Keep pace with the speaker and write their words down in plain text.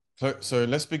So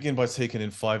let's begin by taking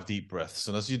in 5 deep breaths.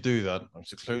 And as you do that, I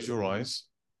want you to close your eyes.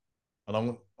 And I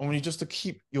want you just to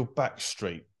keep your back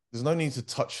straight. There's no need to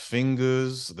touch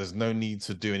fingers. There's no need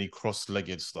to do any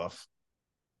cross-legged stuff.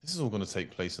 This is all going to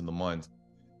take place in the mind.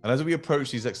 And as we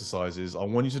approach these exercises, I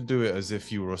want you to do it as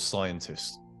if you were a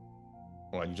scientist.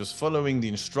 All right, you're just following the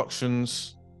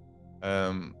instructions.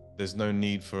 There's no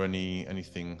need for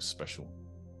anything special.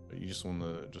 You just want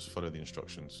to just follow the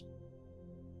instructions.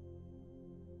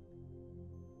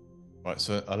 Right,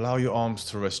 so allow your arms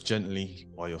to rest gently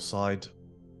by your side.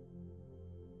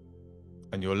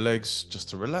 And your legs just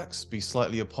to relax, be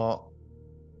slightly apart.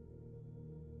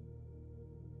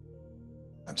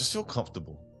 And just feel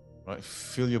comfortable, right?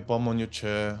 Feel your bum on your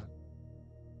chair.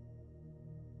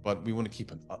 But we want to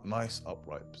keep a nice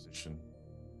upright position.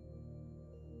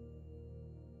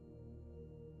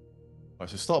 Right,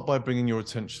 so start by bringing your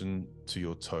attention to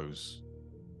your toes.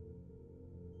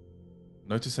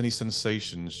 Notice any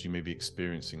sensations you may be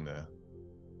experiencing there.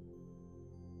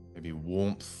 Maybe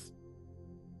warmth,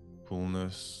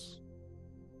 coolness,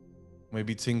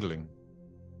 maybe tingling.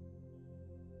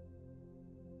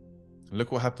 And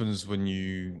look what happens when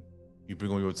you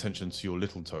bring all your attention to your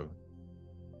little toe.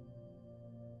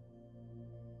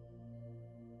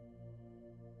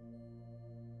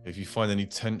 If you find any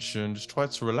tension, just try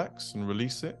to relax and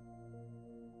release it.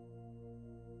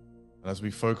 And as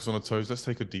we focus on the toes, let's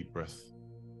take a deep breath.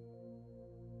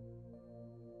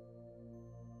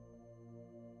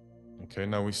 Okay,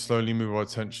 now we slowly move our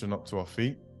attention up to our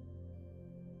feet.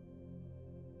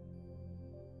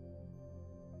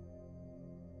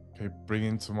 Okay, bring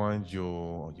into mind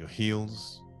your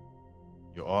heels,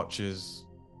 your arches,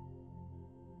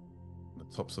 the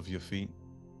tops of your feet.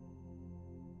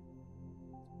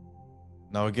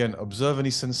 Now again, observe any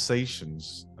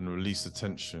sensations and release the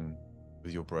tension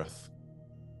with your breath.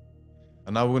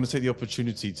 And now we're going to take the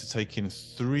opportunity to take in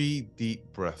 3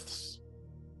 deep breaths.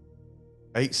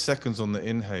 8 seconds on the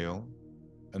inhale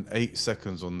and 8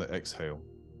 seconds on the exhale.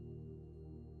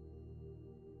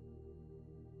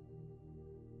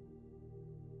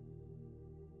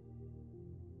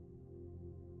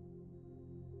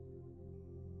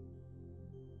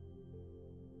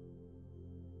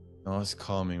 Nice,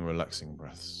 calming, relaxing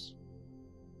breaths.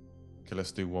 Okay,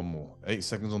 let's do one more. 8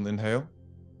 seconds on the inhale.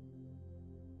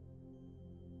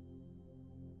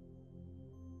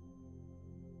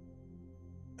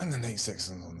 And then 8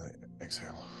 seconds on the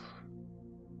exhale.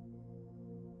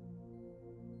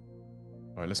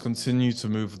 All right, let's continue to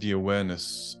move the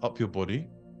awareness up your body.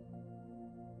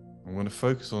 I'm going to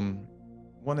focus on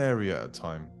one area at a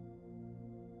time.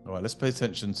 All right, let's pay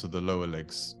attention to the lower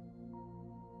legs.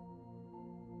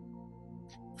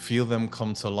 Feel them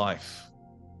come to life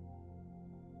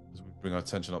as we bring our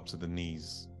attention up to the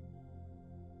knees.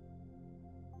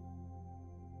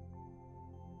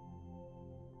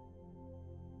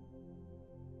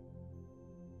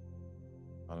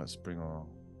 Now let's bring our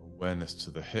awareness to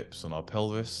the hips and our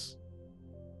pelvis.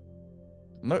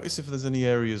 Notice if there's any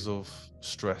areas of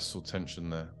stress or tension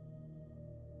there.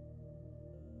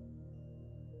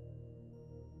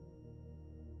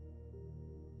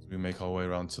 As we make our way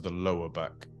around to the lower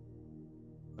back,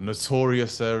 a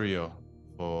notorious area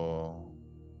for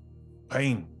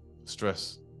pain,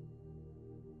 stress.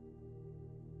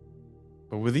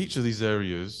 But with each of these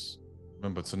areas,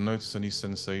 remember to notice any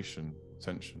sensation,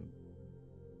 tension.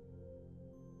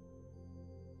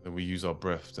 Then we use our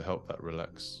breath to help that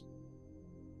relax.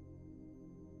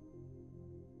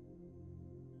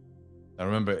 Now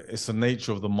remember, it's the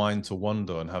nature of the mind to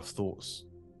wander and have thoughts.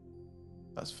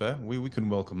 That's fair. We can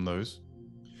welcome those.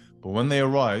 But when they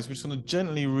arise, we're just going to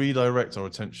gently redirect our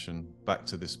attention back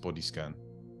to this body scan.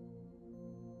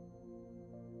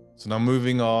 So now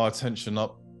moving our attention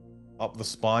up the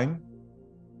spine,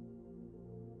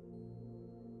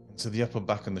 into the upper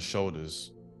back and the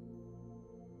shoulders.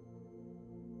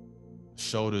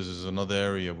 Shoulders is another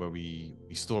area where we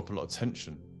store up a lot of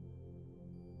tension.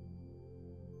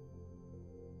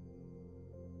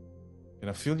 You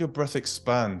know, feel your breath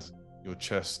expand your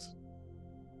chest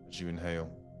as you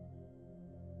inhale.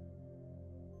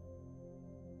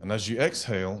 And as you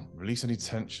exhale, release any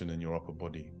tension in your upper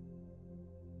body.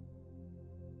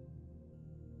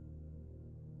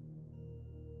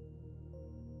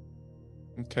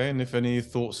 Okay, and if any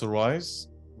thoughts arise,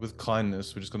 with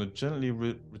kindness, we're just going to gently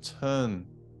return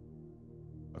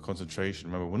our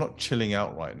concentration. Remember, we're not chilling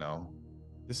out right now.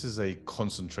 This is a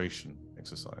concentration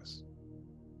exercise.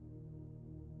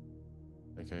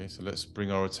 Okay, so let's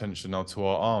bring our attention now to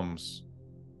our arms,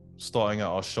 starting at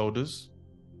our shoulders,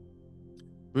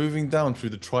 moving down through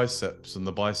the triceps and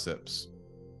the biceps.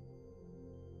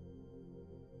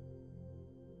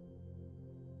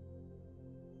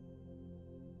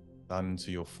 down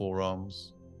into your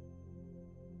forearms.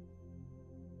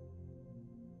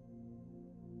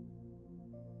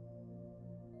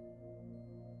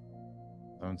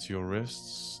 Down to your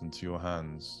wrists and to your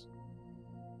hands.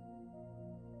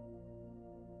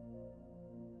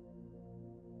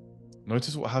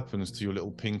 Notice what happens to your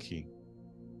little pinky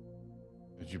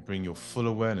as you bring your full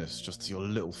awareness just to your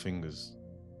little fingers.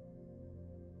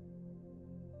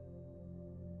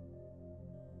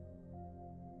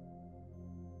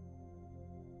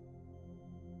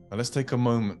 Now let's take a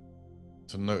moment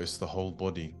to notice the whole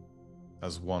body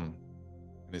as one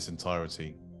in its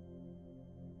entirety.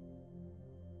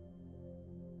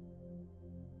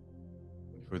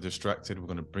 If we're distracted, we're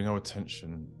going to bring our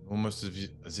attention almost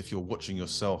as if you're watching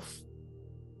yourself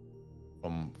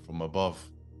from above.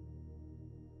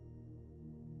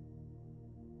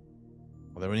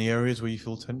 Are there any areas where you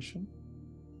feel tension?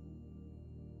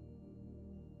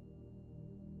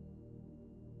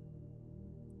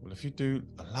 Well, if you do,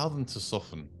 allow them to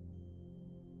soften.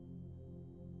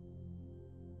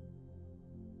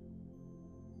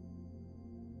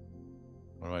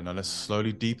 All right, now let's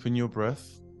slowly deepen your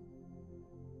breath,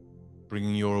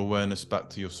 bringing your awareness back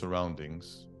to your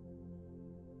surroundings.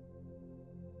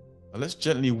 Now let's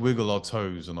gently wiggle our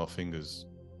toes and our fingers.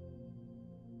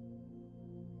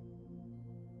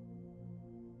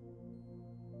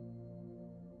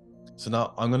 So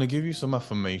now I'm going to give you some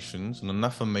affirmations, and an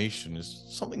affirmation is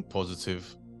something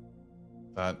positive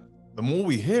that the more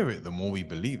we hear it, the more we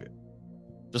believe it.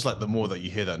 Just like the more that you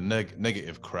hear that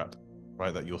negative crap,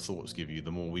 right, that your thoughts give you,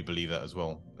 the more we believe that as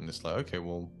well. And it's like, okay,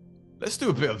 well, let's do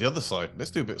a bit of the other side.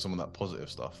 Let's do a bit of some of that positive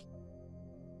stuff.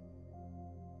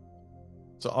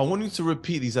 So I want you to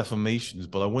repeat these affirmations,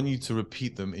 but I want you to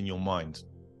repeat them in your mind.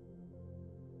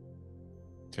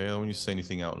 Okay, I don't want you to say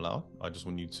anything out loud. I just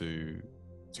want you to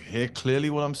hear clearly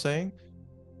what I'm saying.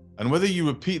 And whether you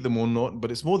repeat them or not, but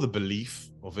it's more the belief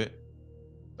of it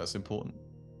that's important.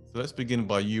 So let's begin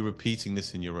by you repeating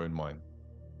this in your own mind.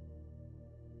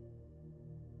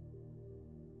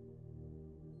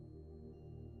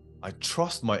 I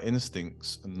trust my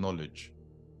instincts and knowledge.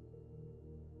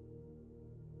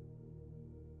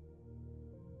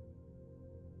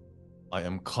 I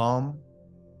am calm,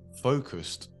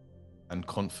 focused, and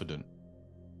confident.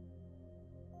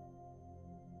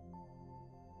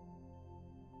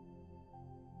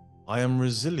 I am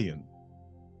resilient,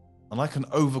 and I can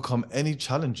overcome any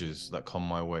challenges that come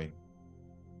my way.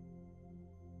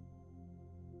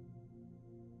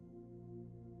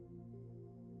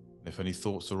 If any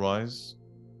thoughts arise,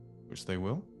 which they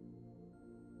will,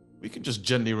 we can just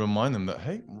gently remind them that,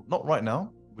 hey, not right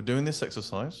now. We're doing this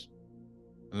exercise,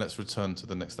 and let's return to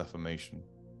the next affirmation.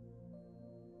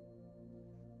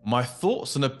 My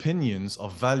thoughts and opinions are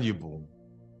valuable,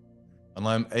 and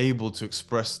I am able to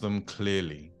express them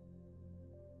clearly.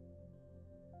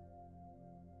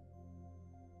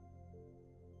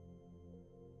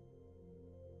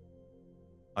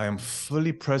 I am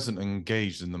fully present and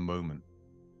engaged in the moment,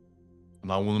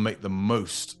 and I will make the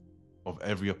most of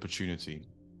every opportunity.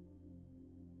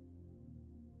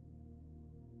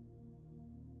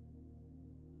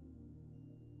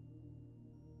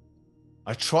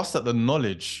 I trust that the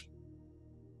knowledge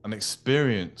and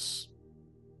experience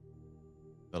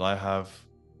that I have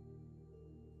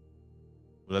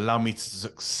will allow me to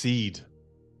succeed.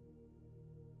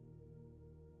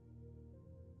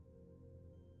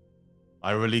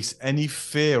 I release any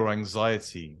fear or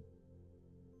anxiety,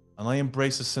 and I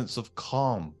embrace a sense of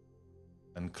calm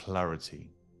and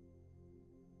clarity.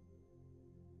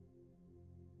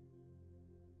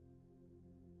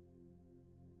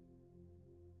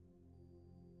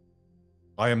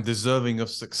 I am deserving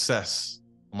of success,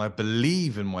 and I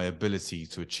believe in my ability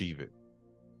to achieve it.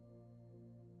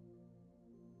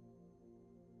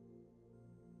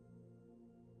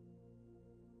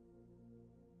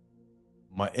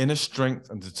 My inner strength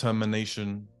and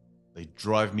determination, they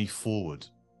drive me forward,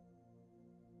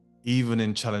 even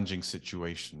in challenging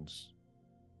situations.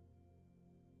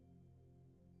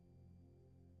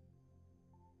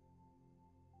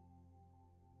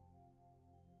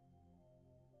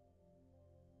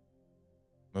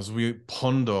 As we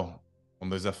ponder on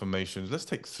those affirmations, let's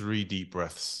take 3 deep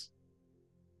breaths.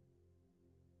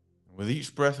 With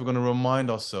each breath, we're going to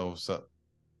remind ourselves that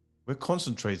we're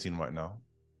concentrating right now.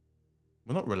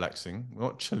 We're not relaxing. We're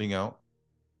not chilling out.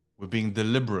 We're being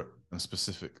deliberate and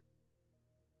specific.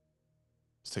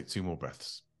 Let's take 2 more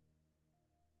breaths.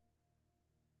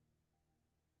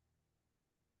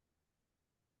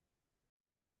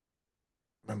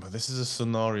 Remember, this is a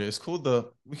scenario. It's called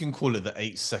we can call it the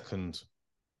 8-second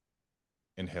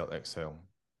inhale, exhale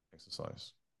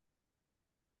exercise.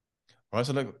 All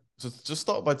right, So just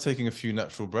start by taking a few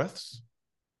natural breaths,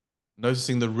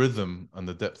 noticing the rhythm and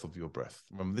the depth of your breath.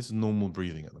 Remember, this is normal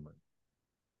breathing at the moment.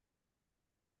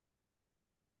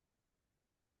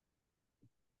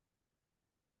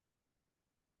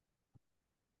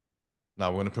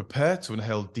 Now we're going to prepare to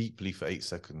inhale deeply for 8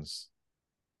 seconds.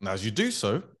 Now, as you do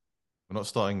so, we're not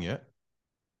starting yet.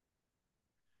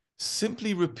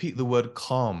 Simply repeat the word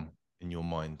calm in your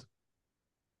mind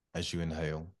as you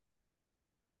inhale.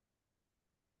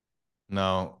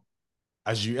 Now,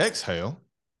 as you exhale,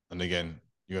 and again,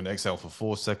 you're going to exhale for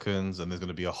 4 seconds, and there's going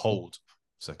to be a hold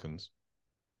seconds.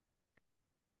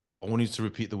 I want you to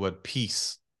repeat the word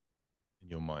peace in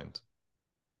your mind.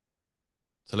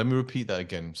 So let me repeat that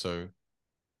again. So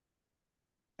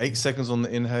 8 seconds on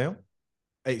the inhale,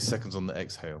 8 seconds on the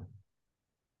exhale.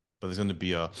 But there's going to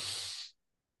be a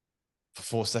for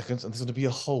 4 seconds, and there's going to be a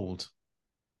hold.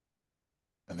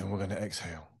 And then we're going to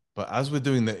exhale. But as we're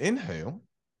doing the inhale,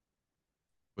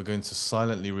 we're going to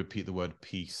silently repeat the word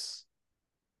peace.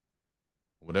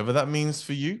 Whatever that means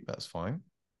for you, that's fine.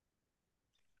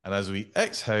 And as we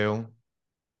exhale,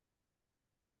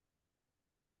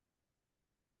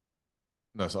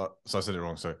 no, so I said it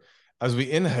wrong. So as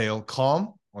we inhale,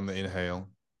 calm on the inhale,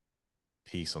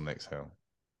 peace on the exhale.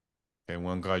 Okay,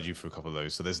 we'll guide you through a couple of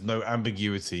those. So there's no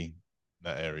ambiguity in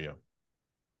that area.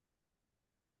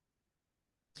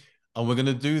 And we're going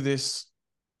to do this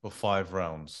for 5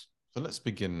 rounds. So let's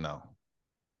begin now.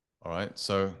 All right.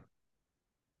 So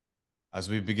as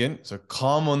we begin, so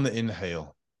calm on the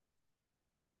inhale.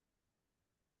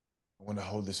 I want to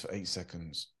hold this for 8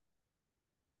 seconds.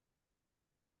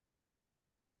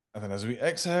 And then as we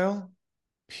exhale,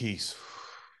 peace.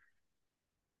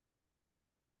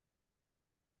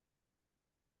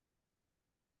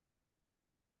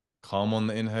 Calm on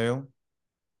the inhale.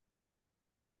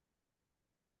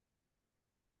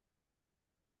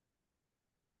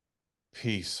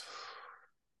 Peace.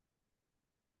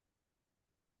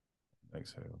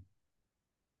 Exhale.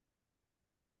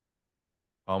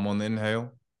 Calm on the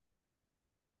inhale.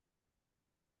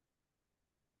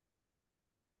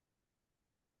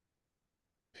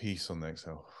 Peace on the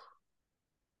exhale.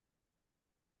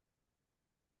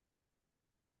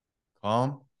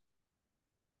 Calm.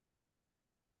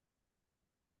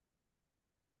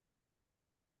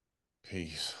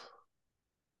 Peace.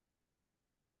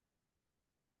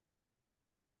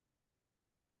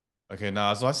 Okay,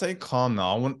 now as I say calm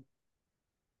now, I want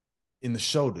in the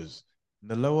shoulders, in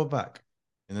the lower back,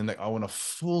 in the neck, I want a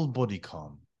full body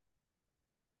calm.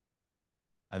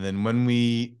 And then when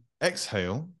we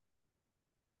exhale,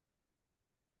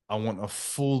 I want a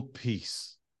full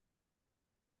peace,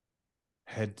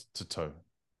 head to toe.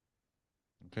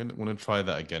 Okay, I want to try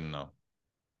that again now.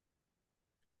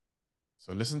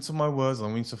 So listen to my words. I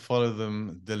want you to follow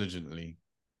them diligently.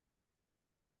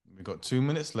 We've got 2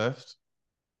 minutes left.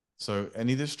 So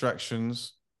any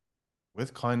distractions,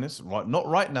 with kindness, right? Not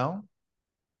right now.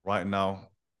 Right now,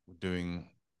 we're doing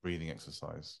breathing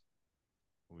exercise.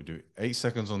 We do 8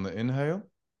 seconds on the inhale.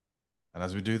 And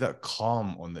as we do that,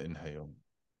 calm on the inhale.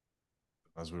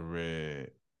 As we're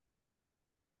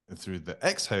through the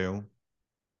exhale,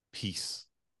 peace.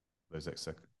 Those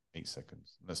 8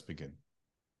 seconds. Let's begin.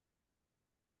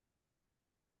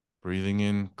 Breathing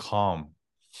in, calm.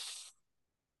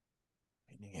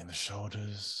 Breathing in the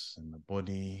shoulders and the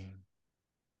body.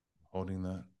 Holding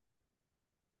that.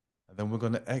 And then we're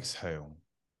going to exhale,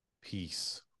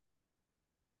 peace.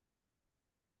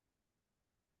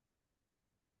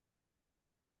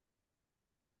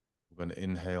 We're going to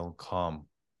inhale, calm.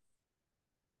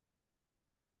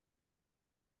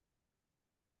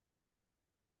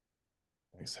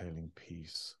 Exhaling,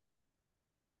 peace.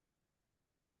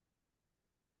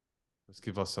 Let's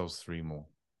give ourselves 3 more.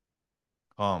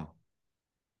 Calm.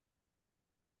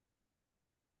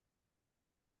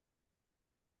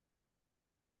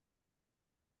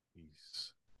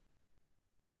 Peace.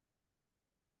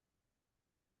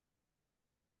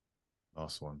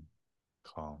 Last one.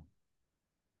 Calm.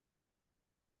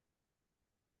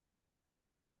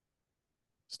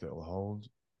 Just little hold.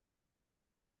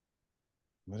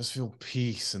 Let us feel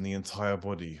peace in the entire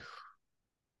body.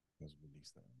 Let's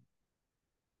release that.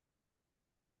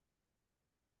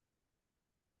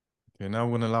 Okay, now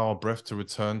we're going to allow our breath to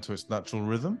return to its natural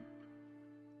rhythm.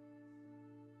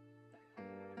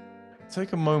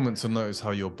 Take a moment to notice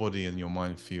how your body and your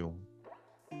mind feel.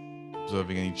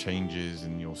 Observing any changes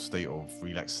in your state of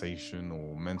relaxation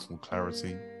or mental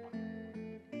clarity.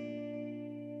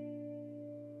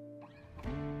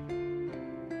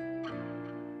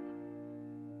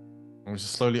 And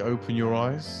just slowly open your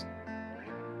eyes.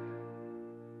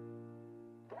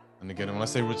 And again, when I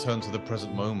say return to the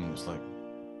present moment, it's like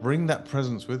bring that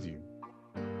presence with you.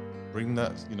 Bring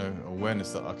that,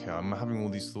 awareness that, okay, I'm having all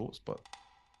these thoughts, but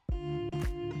you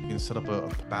can set up a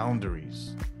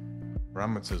boundaries,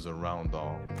 parameters around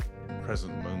our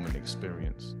present moment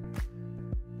experience.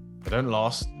 They don't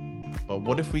last, but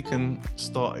what if we can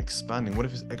start expanding? What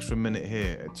if it's extra minute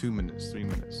here, 2 minutes, 3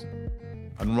 minutes?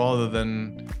 And rather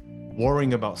than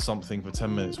worrying about something for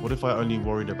 10 minutes, what if I only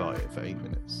worried about it for 8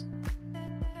 minutes?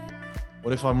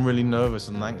 What if I'm really nervous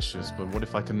and anxious, but what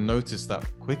if I can notice that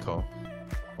quicker?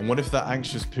 And what if that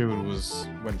anxious period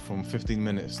went from 15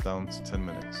 minutes down to 10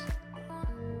 minutes?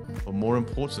 But more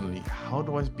importantly, how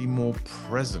do I be more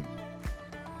present